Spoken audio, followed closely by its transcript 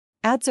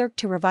Adzerk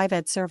to revive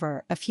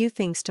Adserver. A few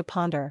things to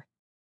ponder.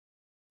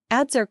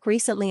 Adzerk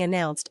recently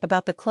announced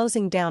about the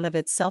closing down of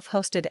its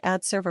self-hosted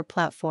Adserver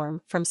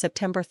platform from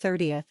September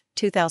 30,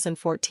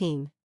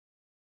 2014.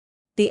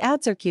 The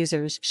Adzerk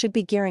users should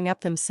be gearing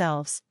up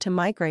themselves to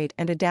migrate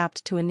and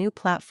adapt to a new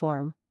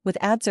platform, with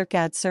Adzerk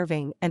ad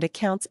serving and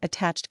accounts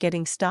attached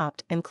getting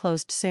stopped and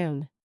closed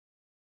soon.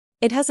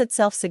 It has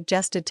itself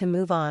suggested to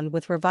move on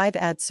with Revive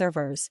ad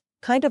servers,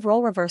 kind of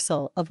role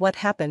reversal of what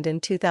happened in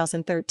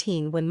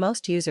 2013 when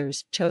most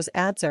users chose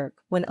Adzerk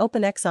when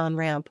OpenX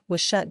on-ramp was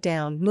shut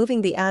down.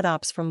 Moving the ad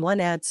ops from one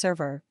ad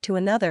server to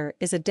another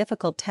is a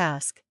difficult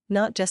task,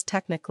 not just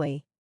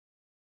technically.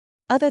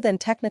 Other than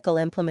technical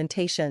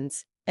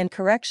implementations and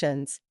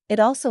corrections, it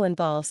also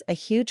involves a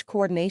huge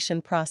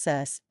coordination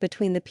process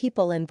between the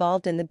people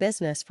involved in the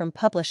business, from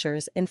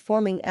publishers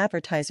informing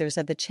advertisers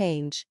of the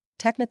change,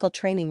 technical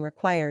training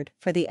required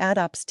for the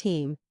AdOps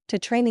team, to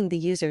training the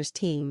users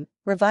team.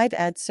 Revive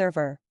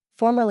Adserver,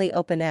 formerly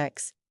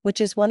OpenX, which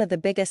is one of the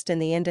biggest in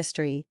the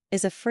industry,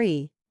 is a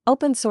free,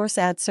 open-source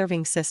ad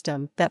serving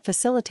system that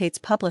facilitates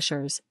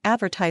publishers,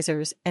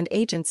 advertisers, and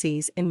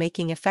agencies in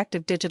making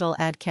effective digital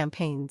ad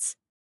campaigns.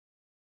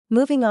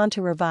 Moving on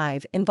to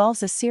Revive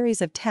involves a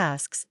series of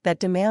tasks that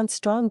demand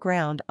strong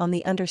ground on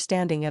the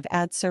understanding of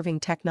ad serving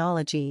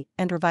technology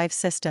and Revive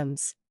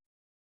systems.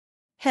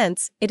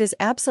 Hence, it is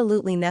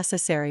absolutely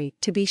necessary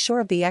to be sure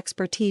of the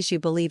expertise you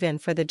believe in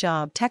for the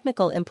job.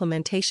 Technical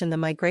implementation. The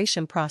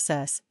migration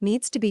process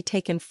needs to be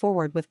taken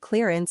forward with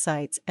clear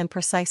insights and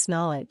precise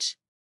knowledge.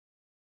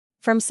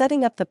 From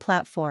setting up the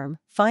platform,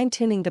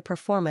 fine-tuning the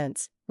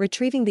performance,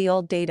 retrieving the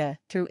old data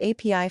through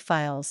API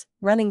files,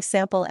 running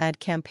sample ad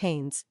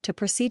campaigns, to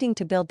proceeding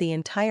to build the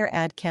entire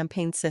ad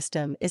campaign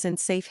system is in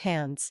safe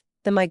hands.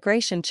 The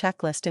migration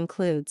checklist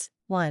includes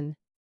 1.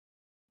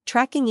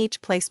 Tracking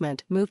each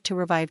placement moved to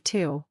Revive.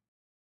 2.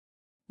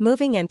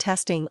 Moving and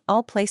testing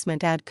all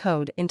placement ad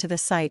code into the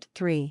site.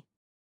 3.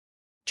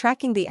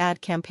 Tracking the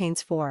ad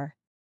campaigns. 4.